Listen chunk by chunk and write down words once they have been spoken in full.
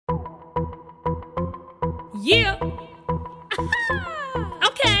Yeah.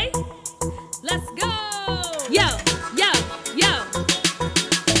 Okay. Let's go. Yo, yo, yo.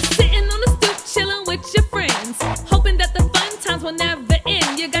 Sitting on the stoop, chilling with your friends, hoping that the fun times will never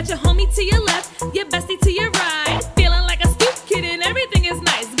end. You got your homie to your left, your bestie to your right, feeling like a stoop kid and everything is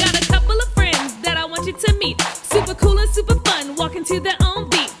nice. Got a couple of friends that I want you to meet. Super cool and super fun, walking to their own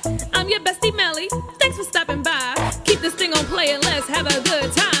beat. I'm your bestie Melly. Thanks for stopping by. Keep this thing on play and let's have a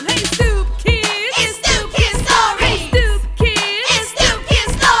good time. Hey, stoop kids. It's Stoop Kid Stories. Stoop kids. It's Stoop Kid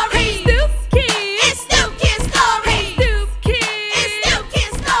Stories. Stoop kids. It's Stoop Kid Stories. Stoop kids. It's Stoop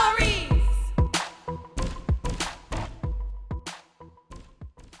Kid Stories.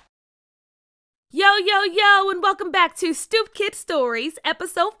 Yo, and welcome back to Stoop Kid Stories,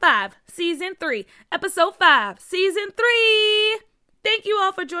 Episode 5, Season 3. Episode 5, Season 3. Thank you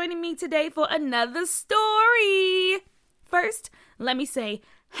all for joining me today for another story. First, let me say,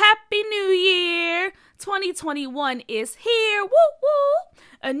 Happy New Year! 2021 is here. Woo woo!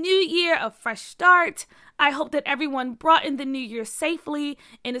 A new year, a fresh start. I hope that everyone brought in the new year safely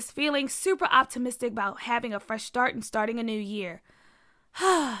and is feeling super optimistic about having a fresh start and starting a new year.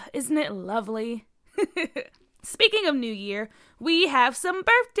 Isn't it lovely? Speaking of New Year, we have some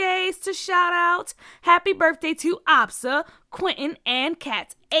birthdays to shout out. Happy birthday to Absa, Quentin, and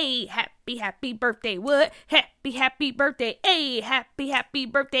Kat. Hey, happy birthday. What? Happy birthday. Hey, happy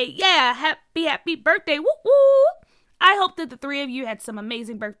birthday. Yeah, happy birthday. Woo woo. I hope that the three of you had some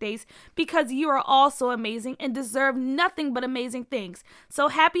amazing birthdays because you are all so amazing and deserve nothing but amazing things. So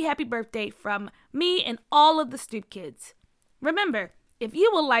happy birthday from me and all of the Stoop Kids. Remember, if you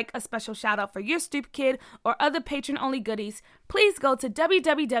would like a special shout out for your Stoop Kid or other patron-only goodies, please go to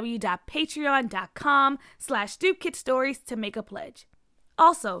www.patreon.com/StoopKidStories to make a pledge.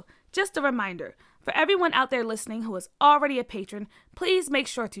 Also, just a reminder, for everyone out there listening who is already a patron, please make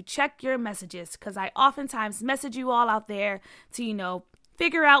sure to check your messages because I oftentimes message you all out there to,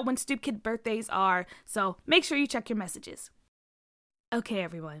 figure out when Stoop Kid birthdays are. So make sure you check your messages. Okay,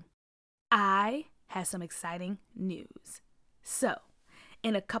 everyone. I have some exciting news. So,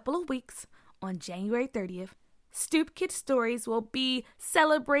 in a couple of weeks, on January 30th, Stoop Kid Stories will be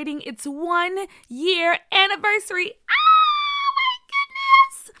celebrating its 1-year anniversary. Oh my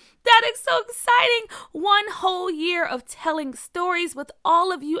goodness! That is so exciting! 1 whole year of telling stories with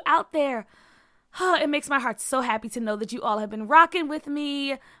all of you out there. It makes my heart so happy to know that you all have been rocking with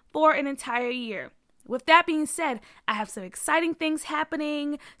me for an entire year. With that being said, I have some exciting things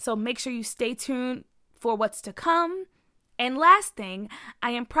happening, so make sure you stay tuned for what's to come. And last thing,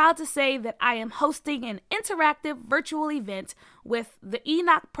 I am proud to say that I am hosting an interactive virtual event with the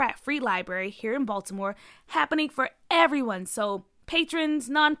Enoch Pratt Free Library here in Baltimore, happening for everyone. So patrons,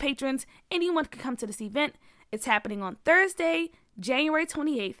 non-patrons, anyone can come to this event. It's happening on Thursday, January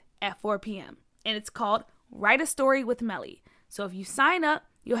 28th at 4 p.m. And it's called Write a Story with Melly. So if you sign up,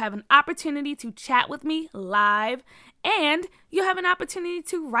 you'll have an opportunity to chat with me live, and you'll have an opportunity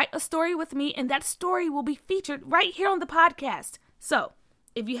to write a story with me, and that story will be featured right here on the podcast. So,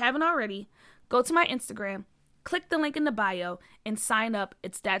 if you haven't already, go to my Instagram, click the link in the bio, and sign up.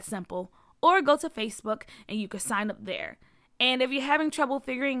 It's that simple. Or go to Facebook, and you can sign up there. And if you're having trouble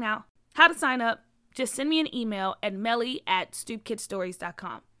figuring out how to sign up, just send me an email at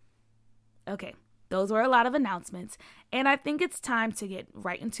melly@stoopkidstories.com. Okay. Those were a lot of announcements, and I think it's time to get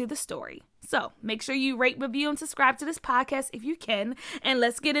right into the story. So make sure you rate, review, and subscribe to this podcast if you can, and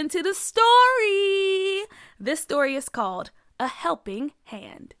let's get into the story. This story is called A Helping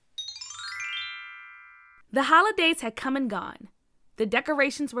Hand. The holidays had come and gone. The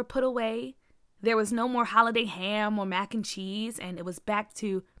decorations were put away. There was no more holiday ham or mac and cheese, and it was back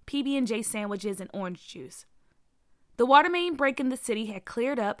to PB&J sandwiches and orange juice. The water main break in the city had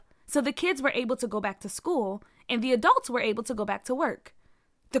cleared up, so the kids were able to go back to school, and the adults were able to go back to work.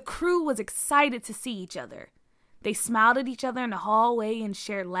 The crew was excited to see each other. They smiled at each other in the hallway and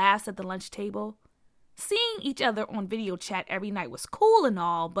shared laughs at the lunch table. Seeing each other on video chat every night was cool and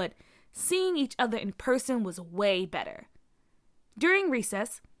all, but seeing each other in person was way better. During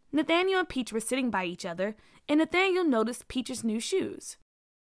recess, Nathaniel and Peach were sitting by each other, and Nathaniel noticed Peach's new shoes.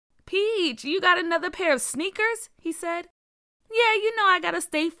 "Peach, you got another pair of sneakers?" he said. "Yeah, I gotta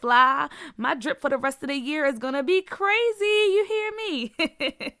stay fly. My drip for the rest of the year is gonna be crazy, you hear me?"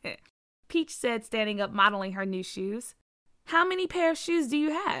 Peach said, standing up, modeling her new shoes. "How many pair of shoes do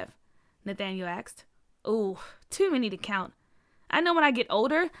you have?" Nathaniel asked. "Ooh, too many to count. I know when I get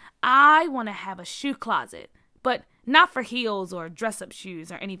older, I want to have a shoe closet, but not for heels or dress-up shoes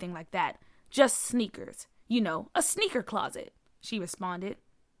or anything like that. Just sneakers. A sneaker closet," she responded.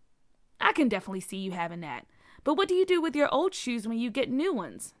 "I can definitely see you having that. But what do you do with your old shoes when you get new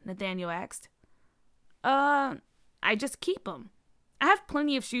ones?" Nathaniel asked. I just keep them. I have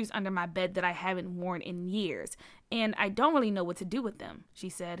plenty of shoes under my bed that I haven't worn in years, and I don't really know what to do with them, she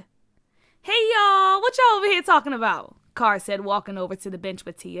said. Hey, y'all, what y'all over here talking about? Car said, walking over to the bench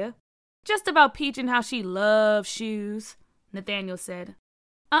with Tia. Just about Peach and how she loves shoes, Nathaniel said.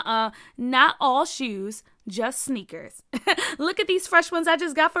 Not all shoes, just sneakers. Look at these fresh ones I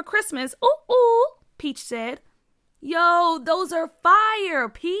just got for Christmas. Ooh, Peach said. Yo, those are fire,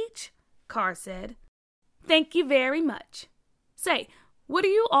 Peach, Car said. Thank you very much. Say, what are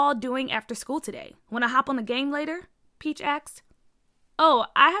you all doing after school today? Want to hop on the game later? Peach asked. Oh,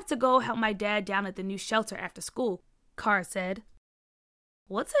 I have to go help my dad down at the new shelter after school, Car said.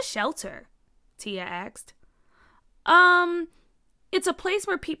 What's a shelter? Tia asked. It's a place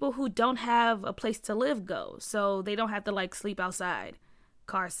where people who don't have a place to live go, so they don't have to, sleep outside,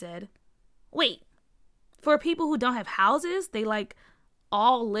 Car said. Wait, for people who don't have houses, they,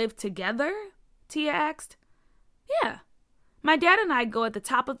 all live together? Tia asked. Yeah. My dad and I go at the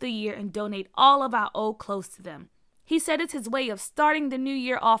top of the year and donate all of our old clothes to them. He said it's his way of starting the new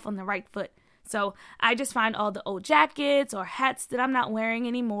year off on the right foot. So I just find all the old jackets or hats that I'm not wearing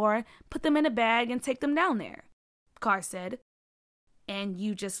anymore, put them in a bag, and take them down there, Car said. And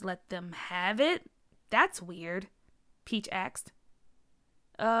you just let them have it? That's weird, Peach asked.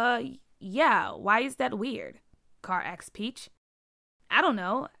 Yeah, why is that weird? Car asked Peach. I don't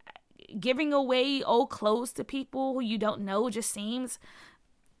know. Giving away old clothes to people who you don't know just seems,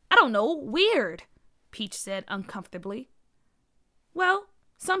 weird, Peach said uncomfortably. Well,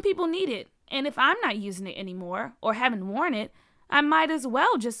 some people need it, and if I'm not using it anymore or haven't worn it, I might as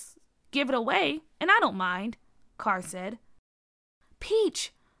well just give it away, and I don't mind, Car said.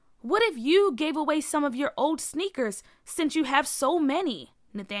 Peach, what if you gave away some of your old sneakers since you have so many?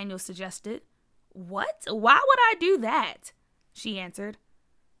 Nathaniel suggested. What? Why would I do that? She answered.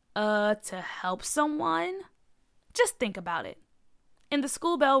 To help someone? Just think about it. And the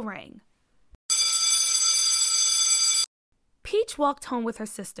school bell rang. Peach walked home with her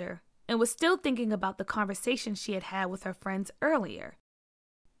sister and was still thinking about the conversation she had had with her friends earlier.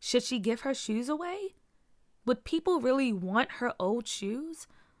 Should she give her shoes away? Would people really want her old shoes?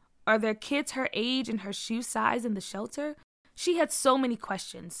 Are there kids her age and her shoe size in the shelter? She had so many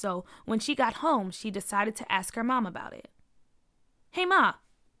questions, so when she got home, she decided to ask her mom about it. Hey, Ma,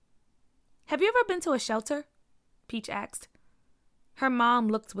 have you ever been to a shelter? Peach asked. Her mom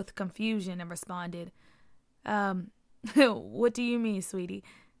looked with confusion and responded, what do you mean, sweetie?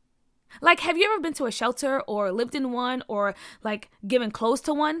 Have you ever been to a shelter or lived in one or, given clothes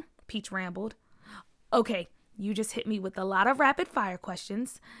to one? Peach rambled. Okay, you just hit me with a lot of rapid fire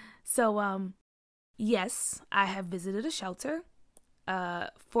questions. So, yes, I have visited a shelter.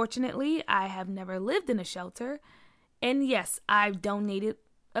 Fortunately, I have never lived in a shelter. And yes, I've donated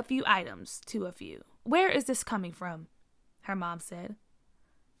a few items to a few. Where is this coming from? Her mom said.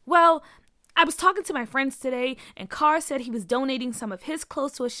 Well, I was talking to my friends today, and Car said he was donating some of his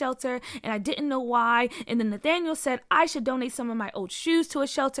clothes to a shelter, and I didn't know why. And then Nathaniel said I should donate some of my old shoes to a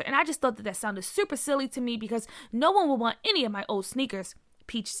shelter, and I just thought that sounded super silly to me because no one would want any of my old sneakers,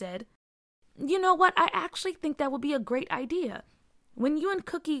 Peach said. You know what? I actually think that would be a great idea. When you and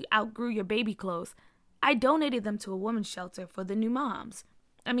Cookie outgrew your baby clothes, I donated them to a women's shelter for the new moms.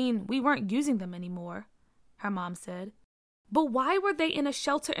 I mean, we weren't using them anymore, her mom said. But why were they in a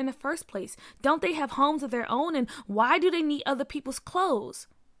shelter in the first place? Don't they have homes of their own? And why do they need other people's clothes?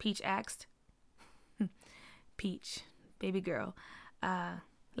 Peach asked. Peach, baby girl,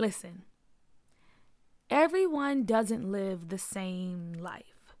 listen. Everyone doesn't live the same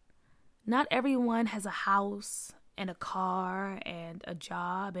life. Not everyone has a house and a car and a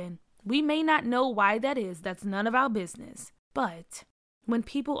job, and we may not know why that is. That's none of our business. But when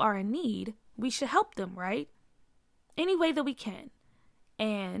people are in need, we should help them, right? Any way that we can.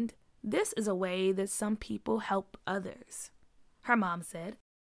 And this is a way that some people help others, her mom said.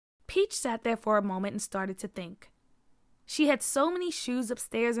 Peach sat there for a moment and started to think. She had so many shoes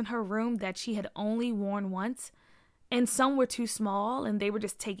upstairs in her room that she had only worn once, and some were too small and they were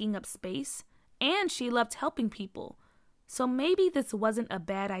just taking up space, and she loved helping people. So maybe this wasn't a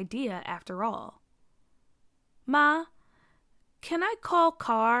bad idea after all. Ma, can I call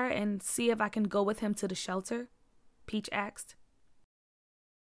Car and see if I can go with him to the shelter? Peach asked.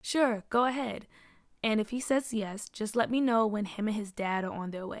 Sure, go ahead. And if he says yes, just let me know when him and his dad are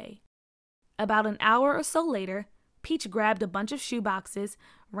on their way. About an hour or so later, Peach grabbed a bunch of shoe boxes,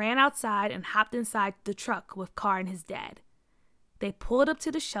 ran outside, and hopped inside the truck with Car and his dad. They pulled up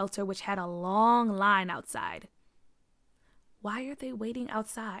to the shelter, which had a long line outside. Why are they waiting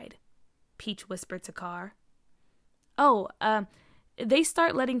outside? Peach whispered to Car. Oh, They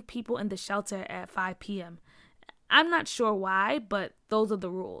start letting people in the shelter at 5 p.m. I'm not sure why, but those are the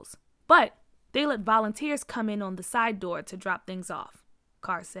rules. But they let volunteers come in on the side door to drop things off,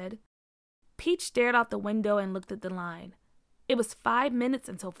 Carr said. Peach stared out the window and looked at the line. It was 5 minutes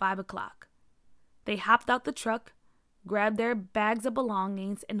until 5 o'clock. They hopped out the truck, grabbed their bags of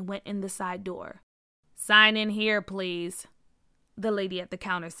belongings, and went in the side door. "Sign in here, please," the lady at the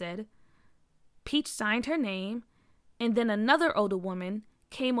counter said. Peach signed her name, and then another older woman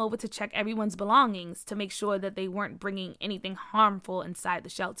came over to check everyone's belongings to make sure that they weren't bringing anything harmful inside the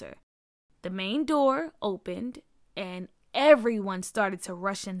shelter. The main door opened, and everyone started to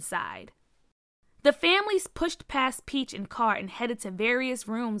rush inside. The families pushed past Peach and Carr and headed to various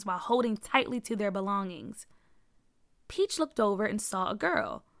rooms while holding tightly to their belongings. Peach looked over and saw a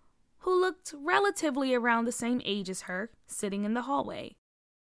girl, who looked relatively around the same age as her, sitting in the hallway.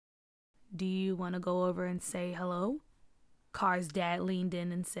 "Do you want to go over and say hello?" Carr's dad leaned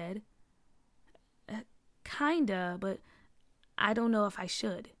in and said. "Kinda, but I don't know if I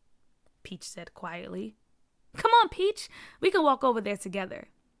should," Peach said quietly. "Come on, Peach, we can walk over there together,"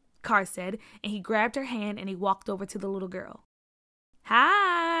 Carr said, and he grabbed her hand and he walked over to the little girl.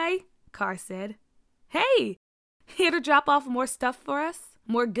 "Hi," Carr said. "Hey, here to drop off more stuff for us?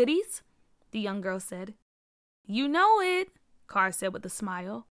 More goodies?" the young girl said. "You know it," Carr said with a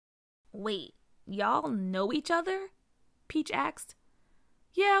smile. "Wait, y'all know each other?" Peach asked.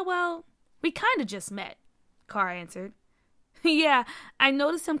 "Yeah, well, we kinda just met," Carr answered. "Yeah, I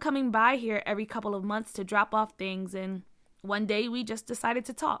noticed him coming by here every couple of months to drop off things, and one day we just decided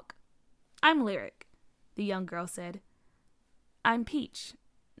to talk. I'm Lyric," the young girl said. "I'm Peach.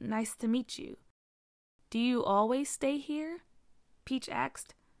 Nice to meet you. Do you always stay here?" Peach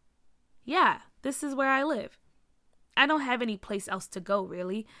asked. "Yeah, this is where I live. I don't have any place else to go,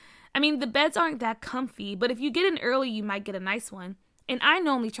 really. I mean, the beds aren't that comfy, but if you get in early, you might get a nice one. And I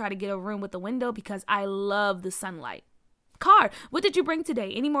normally try to get a room with a window because I love the sunlight. Carr, what did you bring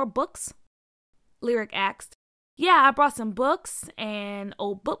today? Any more books?" Lyric asked. "Yeah, I brought some books, an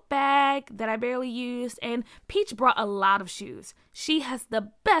old book bag that I barely used, and Peach brought a lot of shoes. She has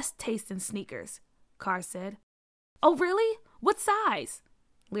the best taste in sneakers," Carr said. "Oh, really? What size?"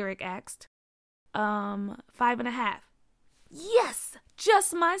 Lyric asked. 5.5. "Yes,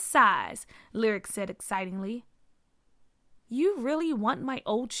 just my size," Lyric said excitingly. "You really want my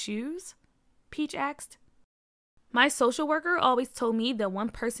old shoes?" Peach asked. "My social worker always told me that one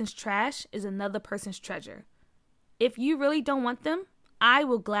person's trash is another person's treasure. If you really don't want them, I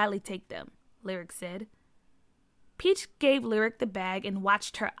will gladly take them," Lyric said. Peach gave Lyric the bag and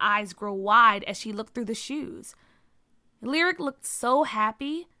watched her eyes grow wide as she looked through the shoes. Lyric looked so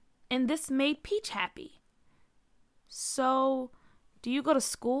happy, and this made Peach happy. "So, do you go to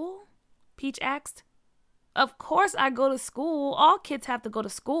school?" Peach asked. "Of course I go to school. All kids have to go to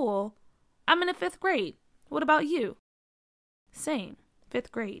school. I'm in the 5th grade. What about you?" "Same,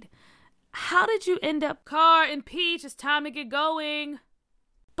 5th grade. How did you end up?" "Carr and Peach, it's time to get going."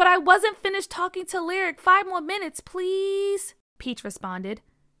 "But I wasn't finished talking to Lyric. 5 more minutes, please," Peach responded.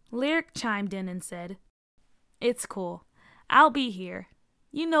 Lyric chimed in and said, "It's cool. I'll be here.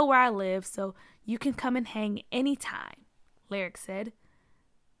 You know where I live, so you can come and hang anytime," Lyric said.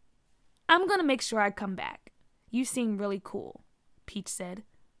 "I'm going to make sure I come back. You seem really cool," Peach said.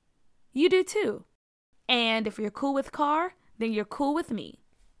 "You do too. And if you're cool with Carr, then you're cool with me."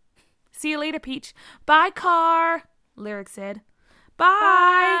 "See you later, Peach." "Bye, Carr," Lyric said.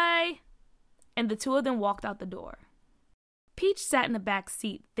 Bye. And the two of them walked out the door. Peach sat in the back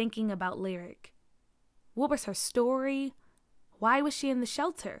seat thinking about Lyric. What was her story? Why was she in the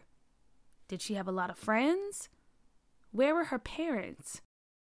shelter? Did she have a lot of friends? Where were her parents?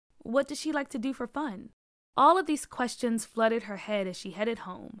 What did she like to do for fun? All of these questions flooded her head as she headed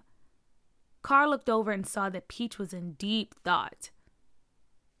home. Carr looked over and saw that Peach was in deep thought.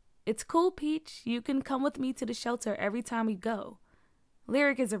 "It's cool, Peach. You can come with me to the shelter every time we go.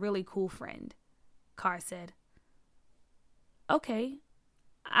 Lyric is a really cool friend," Carr said. "Okay,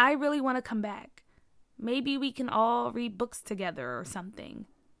 I really want to come back. Maybe we can all read books together or something,"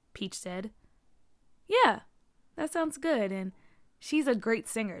 Peach said. "Yeah, that sounds good, and she's a great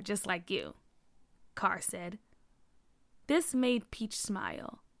singer just like you," Carr said. This made Peach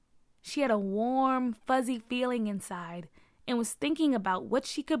smile. She had a warm, fuzzy feeling inside and was thinking about what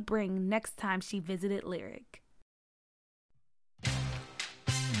she could bring next time she visited Lyric.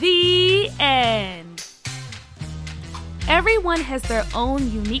 The end. Everyone has their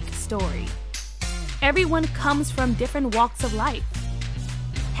own unique story. Everyone comes from different walks of life.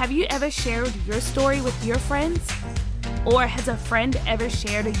 Have you ever shared your story with your friends? Or has a friend ever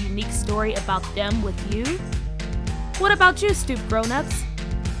shared a unique story about them with you? What about you, Stoop grown-ups?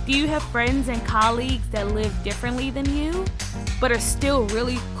 Do you have friends and colleagues that live differently than you, but are still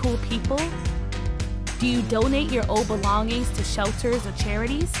really cool people? Do you donate your old belongings to shelters or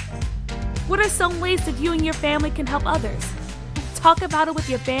charities? What are some ways that you and your family can help others? Talk about it with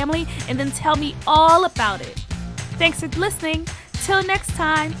your family and then tell me all about it. Thanks for listening. Till next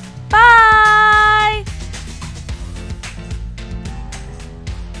time. Bye!